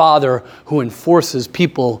a father who enforces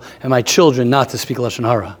people and my children not to speak Lashon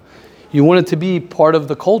Hara. You want it to be part of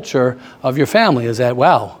the culture of your family. Is that,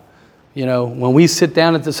 wow, when we sit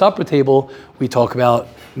down at the supper table, we talk about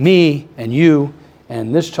me and you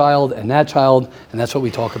and this child and that child, and that's what we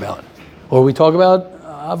talk about. Or we talk about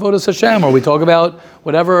Avodas Hashem, or we talk about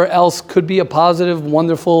whatever else could be a positive,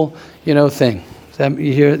 wonderful, thing.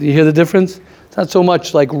 You hear the difference? It's not so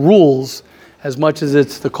much like rules as much as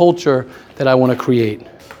it's the culture that I want to create.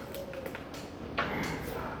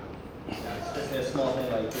 Just a small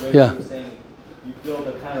thing, like the way Yeah. you were saying, you build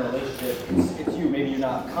a kind of relationship. It's you. Maybe you're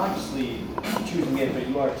not consciously choosing it, but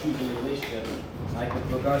you are choosing the relationship. Like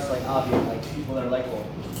with regards to like Avi, like people that are likable.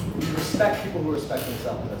 You respect people who respect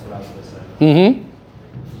themselves. That's what I was going to say. Mm-hmm.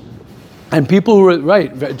 And people who are,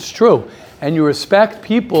 right, it's true. And you respect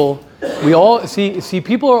people. We all, see,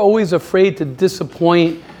 people are always afraid to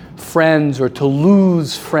disappoint friends or to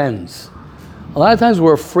lose friends. A lot of times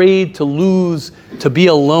we're afraid to be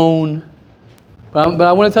alone. But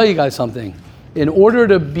I want to tell you guys something. In order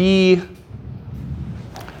to be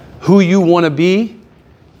who you want to be,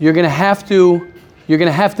 you're going to have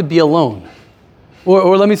to be alone.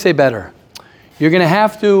 Or let me say better. You're going to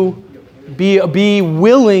have to be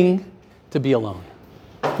willing to be alone.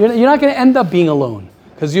 You're not going to end up being alone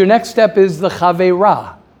because your next step is the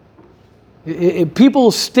chaveira. People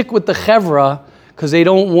stick with the chevra because they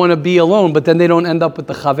don't want to be alone, but then they don't end up with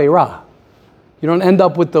the chaveira. You don't end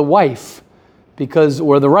up with the wife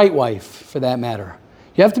or the right wife for that matter.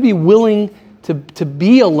 You have to be willing to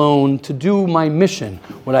be alone to do my mission.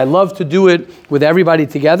 Would I love to do it with everybody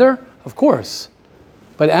together? Of course.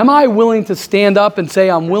 But am I willing to stand up and say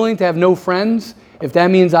I'm willing to have no friends? If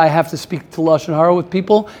that means I have to speak to Lashon Hara with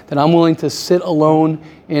people, then I'm willing to sit alone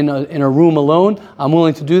in a room alone. I'm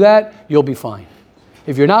willing to do that. You'll be fine.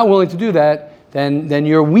 If you're not willing to do that, then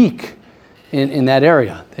you're weak in that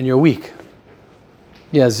area. Then you're weak.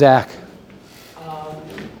 Yeah, Zach.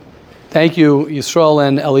 Thank you, Yisrael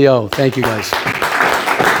and Elio. Thank you, guys.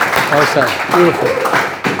 Awesome. Beautiful.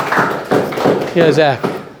 Yeah, Zach.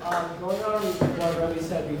 Going on what Rebbe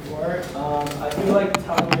said before, I feel like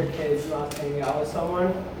telling your kids not to hang out with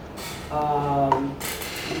someone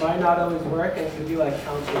might not always work, and it could be like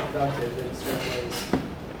counterproductive in certain ways.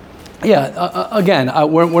 Yeah. Again,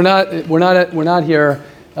 we're not here.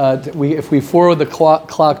 If we forward the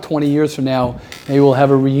clock 20 years from now, maybe we'll have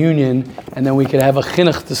a reunion, and then we could have a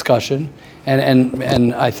chinuch discussion.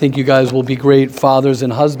 And I think you guys will be great fathers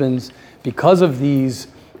and husbands because of these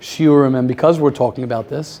shiurim and because we're talking about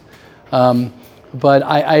this. But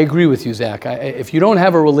I agree with you, Zach. If you don't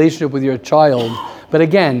have a relationship with your child, but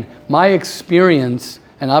again, my experience,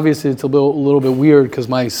 and obviously it's a little bit weird because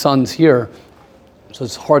my son's here, so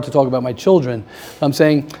it's hard to talk about my children. I'm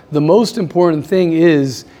saying the most important thing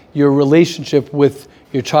is your relationship with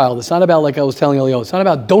your child. It's not about, like I was telling Elio, it's not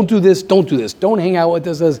about don't do this, don't hang out with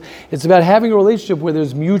this. It's about having a relationship where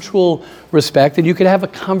there's mutual respect and you can have a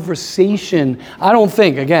conversation. I don't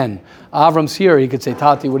think, again, Avram's here, he could say,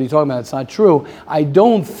 Tati, what are you talking about? It's not true. I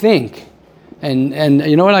don't think, and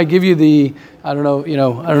you know what, I give you I don't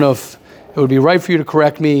know if it would be right for you to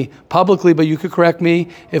correct me publicly, but you could correct me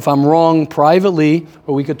if I'm wrong privately,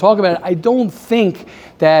 or we could talk about it. I don't think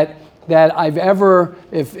that I've ever,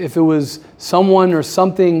 if it was someone or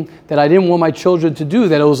something that I didn't want my children to do,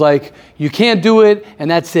 that it was like, you can't do it, and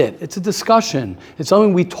that's it. It's a discussion. It's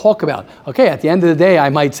something we talk about. Okay, at the end of the day, I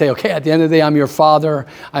might say, okay, at the end of the day, I'm your father.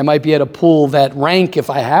 I might be able to pull that rank if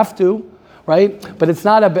I have to. Right? But it's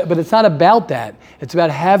not about that. It's about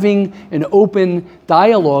having an open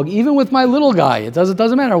dialogue, even with my little guy. It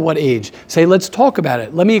doesn't matter what age. Say, let's talk about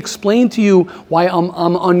it. Let me explain to you why I'm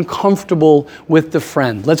uncomfortable with the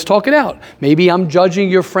friend. Let's talk it out. Maybe I'm judging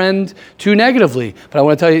your friend too negatively. But I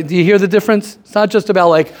want to tell you, do you hear the difference? It's not just about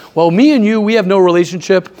like, well, me and you, we have no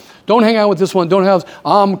relationship. Don't hang out with this one. Don't have.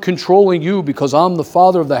 I'm controlling you because I'm the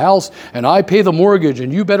father of the house and I pay the mortgage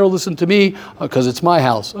and you better listen to me because it's my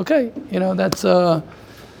house. Okay, that's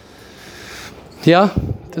yeah.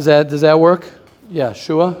 Does that work? Yeah,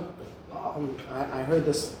 Shua. I heard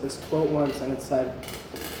this quote once, and it said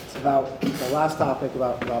it's about the last topic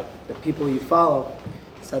about the people you follow.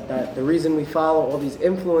 It said that the reason we follow all these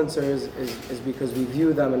influencers is because we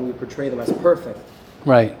view them and we portray them as perfect.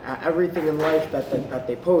 Right. Everything in life that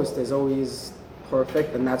they post is always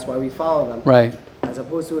perfect, and that's why we follow them. Right. As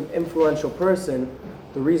opposed to an influential person,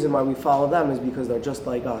 the reason why we follow them is because they're just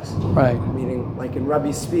like us. Right. Meaning, like in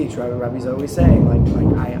Rebbe's speech, right? Rebbe's always saying,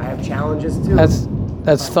 like I have challenges too.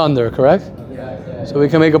 That's thunder, correct? Yeah. So we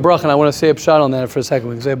can make a bracha, and I want to say a pshat on that for a second.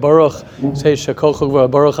 We can say Baruch, say Shakocho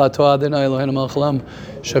Baruch Atah Adonai Eloheinu Melech Haolam,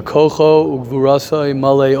 Shakocho Ugvurasai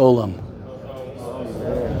Malei Olam.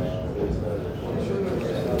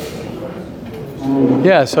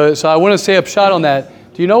 Yeah, so I want to say a pshat on that.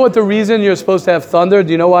 Do you know what the reason you're supposed to have thunder?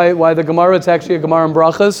 Do you know why the Gemara, it's actually a Gemara in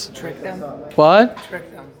Brachas? Trick them. What?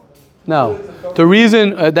 Trick them. No. The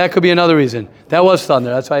reason, that could be another reason. That was thunder,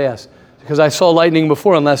 that's why I asked. Because I saw lightning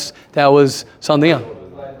before, unless that was something else.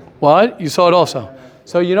 What? You saw it also.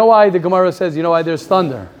 So you know why the Gemara says, you know why there's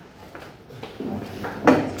thunder?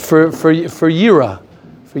 For Yira.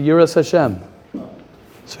 For Yiras Hashem.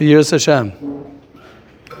 So Yiras Hashem.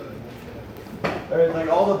 There's like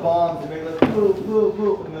all the bombs, and they like boo, boo,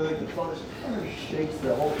 boo, and then like the thunder shakes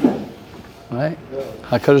the whole thing. Right?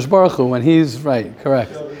 HaKadosh Baruch Hu, when he's right,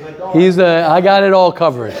 correct. He's I got it all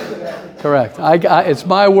covered. Correct. It's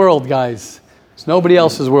my world, guys. It's nobody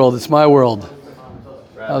else's world. It's my world.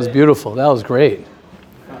 That was beautiful. That was great.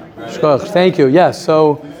 Thank you. Yes.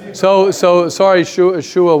 So sorry,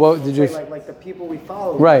 Shua. What did you? Like the people we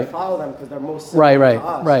follow. Right. We follow them because they're most similar to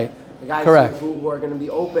us. Right. The guys Correct. who are going to be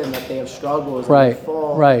open, that they have struggles, Right. and they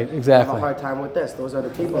fall, Right. they Exactly. have a hard time with this. Those are the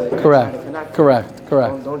people that you're Correct. trying to connect. Correct.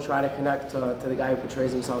 Correct. Don't try to connect to the guy who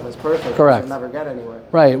portrays himself as perfect. Correct. You'll never get anywhere.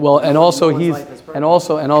 Right. Well, and also No one's he's life is perfect.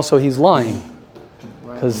 and also he's lying,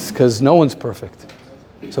 because no one's perfect.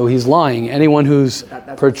 So he's lying. Anyone who's That's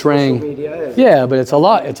what portraying. social media is. Yeah, but it's a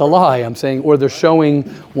lie. It's a lie. I'm saying, or they're showing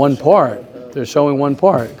one part. They're showing one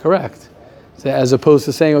part. Correct. So as opposed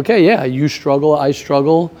to saying, okay, yeah, you struggle, I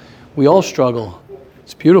struggle, we all struggle.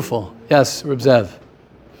 It's beautiful. Yes, Reb Zev.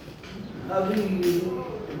 How do you,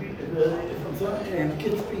 if a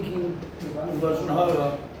kid speaking Lashon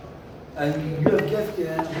Hara, and you have guests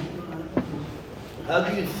there, how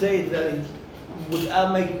do you say that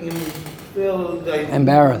without making him feel like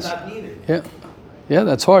Embarrassed. not needed? Yeah, yeah,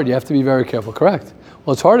 that's hard. You have to be very careful. Correct.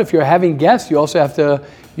 Well, it's hard if you're having guests. You also have to,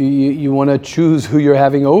 you want to choose who you're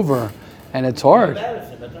having over, and it's hard. Embarrass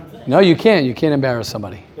him, that's what I'm saying. No, you can't. You can't embarrass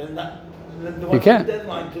somebody. You can't.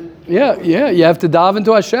 Deadline to, Yeah, you have to dive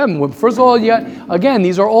into Hashem. First of all, again,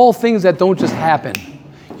 these are all things that don't just happen.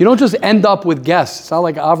 You don't just end up with guests. It's not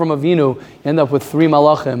like Avram Avinu, you end up with 3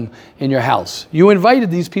 malachim in your house. You invited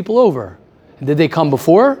these people over. And did they come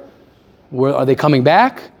before? Are they coming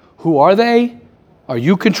back? Who are they? Are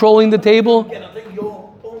you controlling the table? again, I think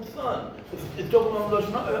your own son is talking about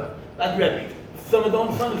Lashon Hara, not Rebbe. Some of the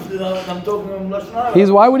own son is, I'm talking about Lashon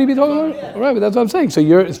Hara. Why would he be talking about? Right, but that's what I'm saying. So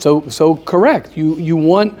you're so correct.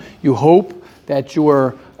 You hope that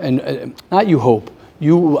you're, and not you hope.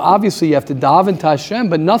 You obviously have to daven into Hashem,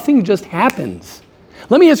 but nothing just happens.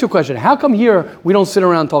 Let me ask you a question. How come here we don't sit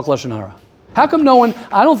around and talk Lashon Hara? How come no one?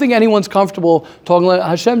 I don't think anyone's comfortable talking.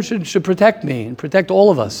 Hashem should protect me and protect all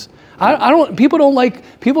of us. I don't. People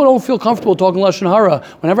don't feel comfortable talking Lashon Hara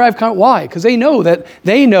whenever I've come. Why? Because they know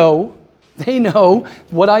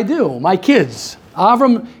what I do. My kids,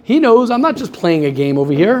 Avram, he knows I'm not just playing a game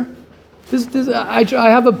over here. I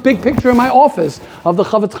have a big picture in my office of the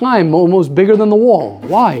Chavetz Chaim, almost bigger than the wall.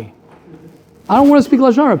 Why? I don't want to speak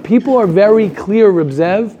Lashon Hara. People are very clear, Reb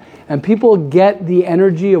Zev, and people get the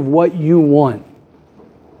energy of what you want.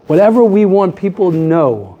 Whatever we want, people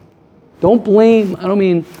know. Don't blame. I don't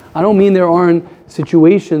mean there aren't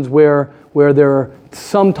situations where there are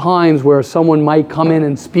some times where someone might come in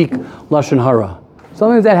and speak Lashon Hara.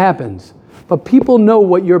 Sometimes that happens. But people know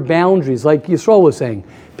what your boundaries, like Yisrael was saying.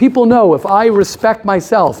 People know if I respect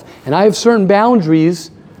myself and I have certain boundaries,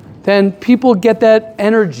 then people get that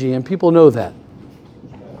energy and people know that.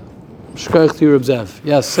 Shkoyach to Reb Zev.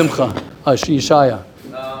 Yes, Simcha. Yishaya.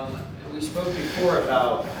 We spoke before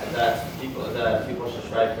about that people should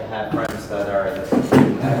strive to have friends that are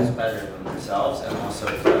as better than themselves, and also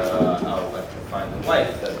to find a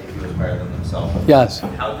wife that they view as better than themselves. Yes.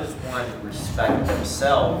 How does one respect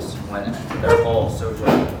themselves when their whole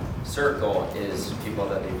social circle is people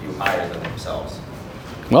that they view higher than themselves?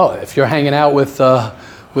 Well, if you're hanging out with the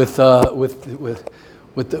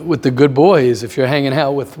good boys, if you're hanging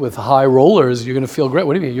out with high rollers, you're going to feel great.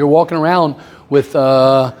 What do you mean? You're walking around with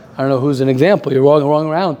I don't know who's an example. You're walking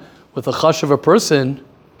around with a chush of a person.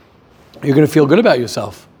 You're going to feel good about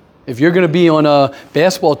yourself. If you're going to be on a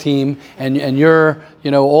basketball team and you're,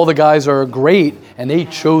 all the guys are great and they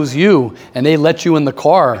chose you and they let you in the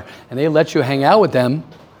car and they let you hang out with them,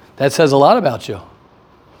 that says a lot about you.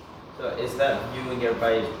 So is that viewing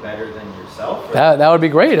everybody as better than yourself? That would be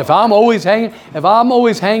great. If I'm always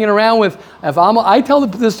hanging around with, I tell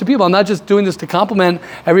this to people. I'm not just doing this to compliment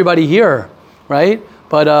everybody here, right?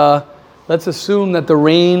 But let's assume that the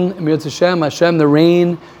rain, Hashem, the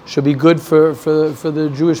rain should be good for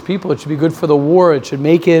the Jewish people. It should be good for the war. It should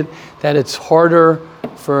make it that it's harder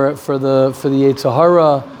for the Yetzer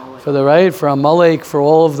Hara, for Amalek, for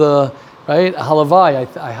all of the Halavai.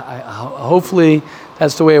 Hopefully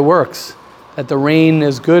that's the way it works. That the rain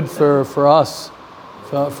is good for us.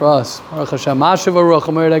 For us. Baruch Hashem. Mashav Aruach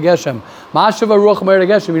Omer Geshem. Mashav Aruach Omer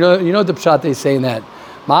Geshem. You know the pshat they say in that.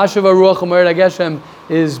 Mashav Aruach Omer Geshem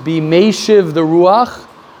is be meshiv the ruach,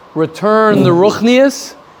 return the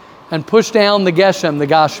ruchnius, and push down the geshem, the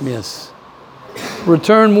gashmius.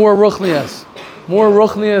 Return more ruchnius,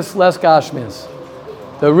 less gashmius.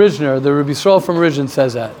 The Rishner, the Rabbi Yisrael from Rishon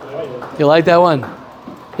says that. You like that one?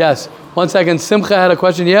 Yes. 1 second. Simcha had a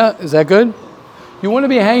question. Yeah, is that good? You want to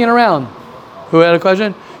be hanging around. Who had a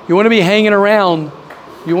question? You want to be hanging around.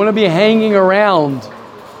 You want to be hanging around.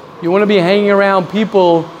 You want to be hanging around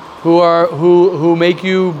people who make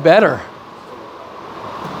you better.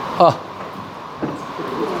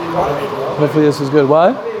 Hopefully this is good.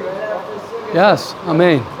 What? Yes.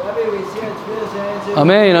 Amen.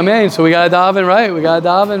 Amen. So we got to daven, right? We got to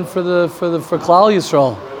daven for Klal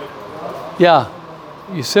Yisrael. Yeah.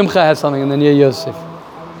 Simcha had something, and then Yosef.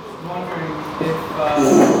 One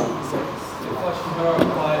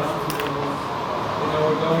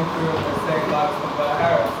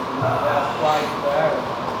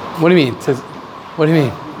What do you mean? What do you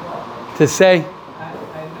mean? To say? I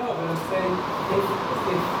know, but I'm saying if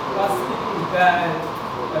us speaking bad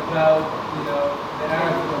about, the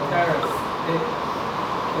Arabs and the terrorists,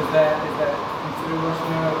 is that considered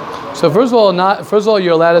Lashon Hara? So first of all,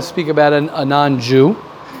 you're allowed to speak about a non-Jew.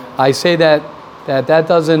 I say that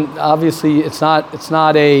doesn't, obviously it's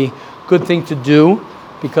not a good thing to do,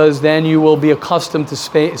 because then you will be accustomed to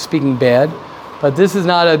speaking bad. But this is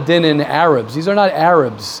not a din in Arabs. These are not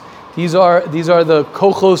Arabs. These are the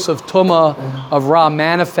kochos of Tumah, of Ra,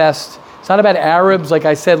 manifest. It's not about Arabs, like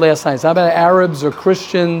I said last night. It's not about Arabs or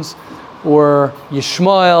Christians or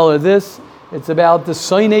Yishmael or this. It's about the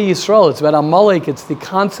Soinei Yisrael. It's about Amalek. It's the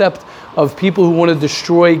concept of people who want to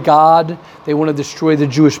destroy God. They want to destroy the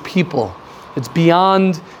Jewish people. It's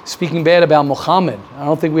beyond speaking bad about Muhammad. I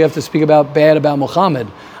don't think we have to speak bad about Muhammad.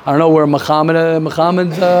 I don't know where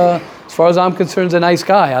Muhammad's, as far as I'm concerned, is a nice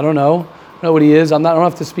guy. I don't know what he is. I don't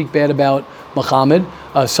have to speak bad about Muhammad.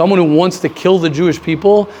 Someone who wants to kill the Jewish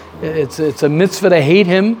people, it's a mitzvah to hate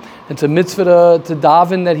him. It's a mitzvah to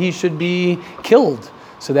daven that he should be killed,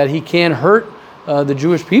 so that he can't hurt the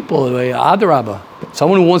Jewish people. Adarabah.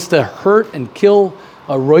 Someone who wants to hurt and kill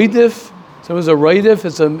a roidif, someone's a roidif,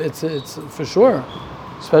 it's for sure.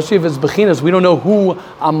 Especially if it's bechinas. We don't know who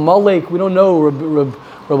Amalek, we don't know,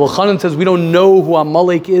 Rabbi Chanan says we don't know who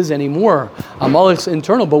Amalek is anymore. Amalek's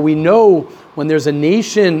internal, but we know when there's a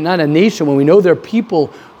nation, not a nation, when we know there are people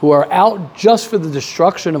who are out just for the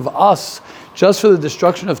destruction of us, just for the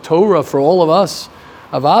destruction of Torah for all of us.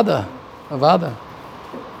 Avada.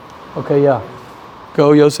 Okay, yeah.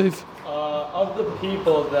 Go, Yosef. Of the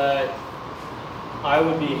people that I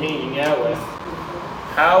would be hanging out with,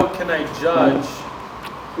 how can I judge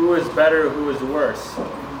who is better, who is worse?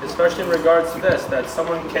 Especially in regards to this, that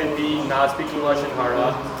someone can be not speaking Lashon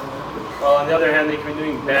Hara, while on the other hand they can be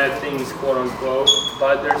doing bad things, quote unquote,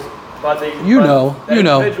 but the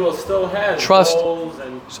individual still has trust. goals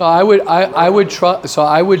and. So I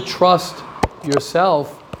would trust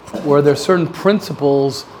yourself where there's certain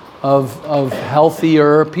principles of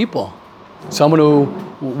healthier people. Someone who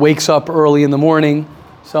wakes up early in the morning,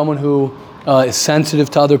 someone who is sensitive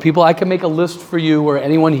to other people. I can make a list for you or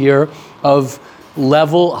anyone here of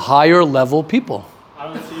higher level people.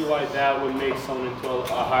 I don't see why that would make someone into a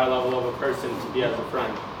higher level of a person to be as a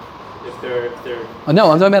friend. If they're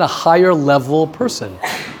No, I'm talking about a higher level person.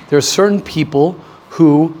 There are certain people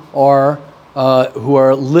who are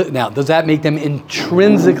now. Does that make them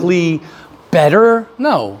intrinsically better?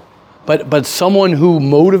 No. But someone who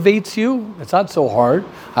motivates you, it's not so hard.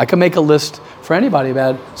 I can make a list for anybody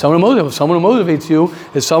about someone who motivates. Someone who motivates you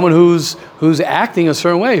is someone who's acting a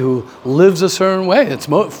certain way, who lives a certain way. It's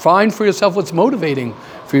find for yourself what's motivating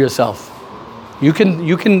for yourself. You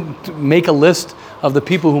can make a list of the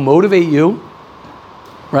people who motivate you,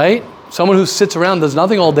 right? Someone who sits around, does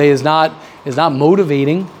nothing all day is not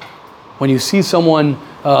motivating. When you see someone,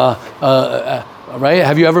 right?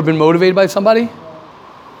 Have you ever been motivated by somebody?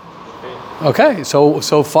 Okay,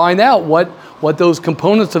 so find out what those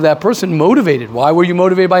components of that person motivated. Why were you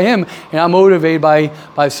motivated by him and not motivated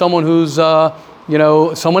by someone who's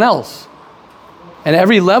someone else? And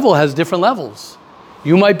every level has different levels.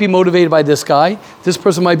 You might be motivated by this guy. This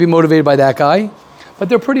person might be motivated by that guy. But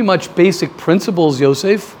they're pretty much basic principles,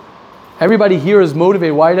 Yosef. Everybody here is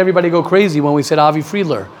motivated. Why did everybody go crazy when we said Avi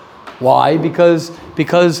Friedler? Why? Because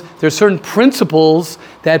there's certain principles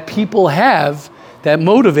that people have that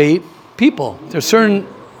motivate people. There's certain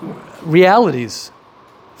realities,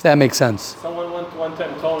 if that makes sense. Someone one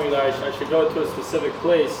time told me that I should go to a specific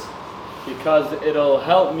place because it'll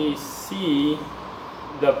help me see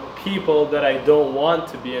the people that I don't want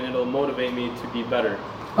to be, and it'll motivate me to be better.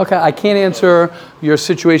 Okay, I can't answer your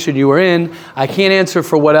situation you were in. I can't answer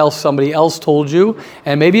for what else somebody else told you,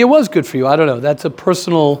 and maybe it was good for you. I don't know. That's a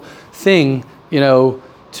personal thing,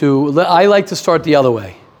 I like to start the other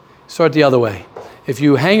way. If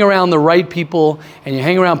you hang around the right people and you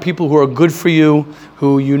hang around people who are good for you,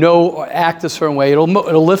 who act a certain way, it'll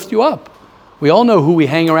lift you up. We all know who we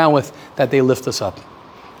hang around with that they lift us up.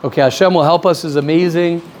 Okay, Hashem will help us. It's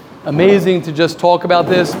amazing to just talk about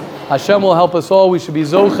this. Hashem will help us all. We should be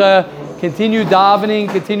zocha. Continue davening,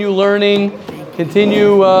 continue learning,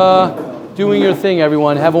 continue doing your thing,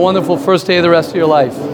 everyone. Have a wonderful first day of the rest of your life.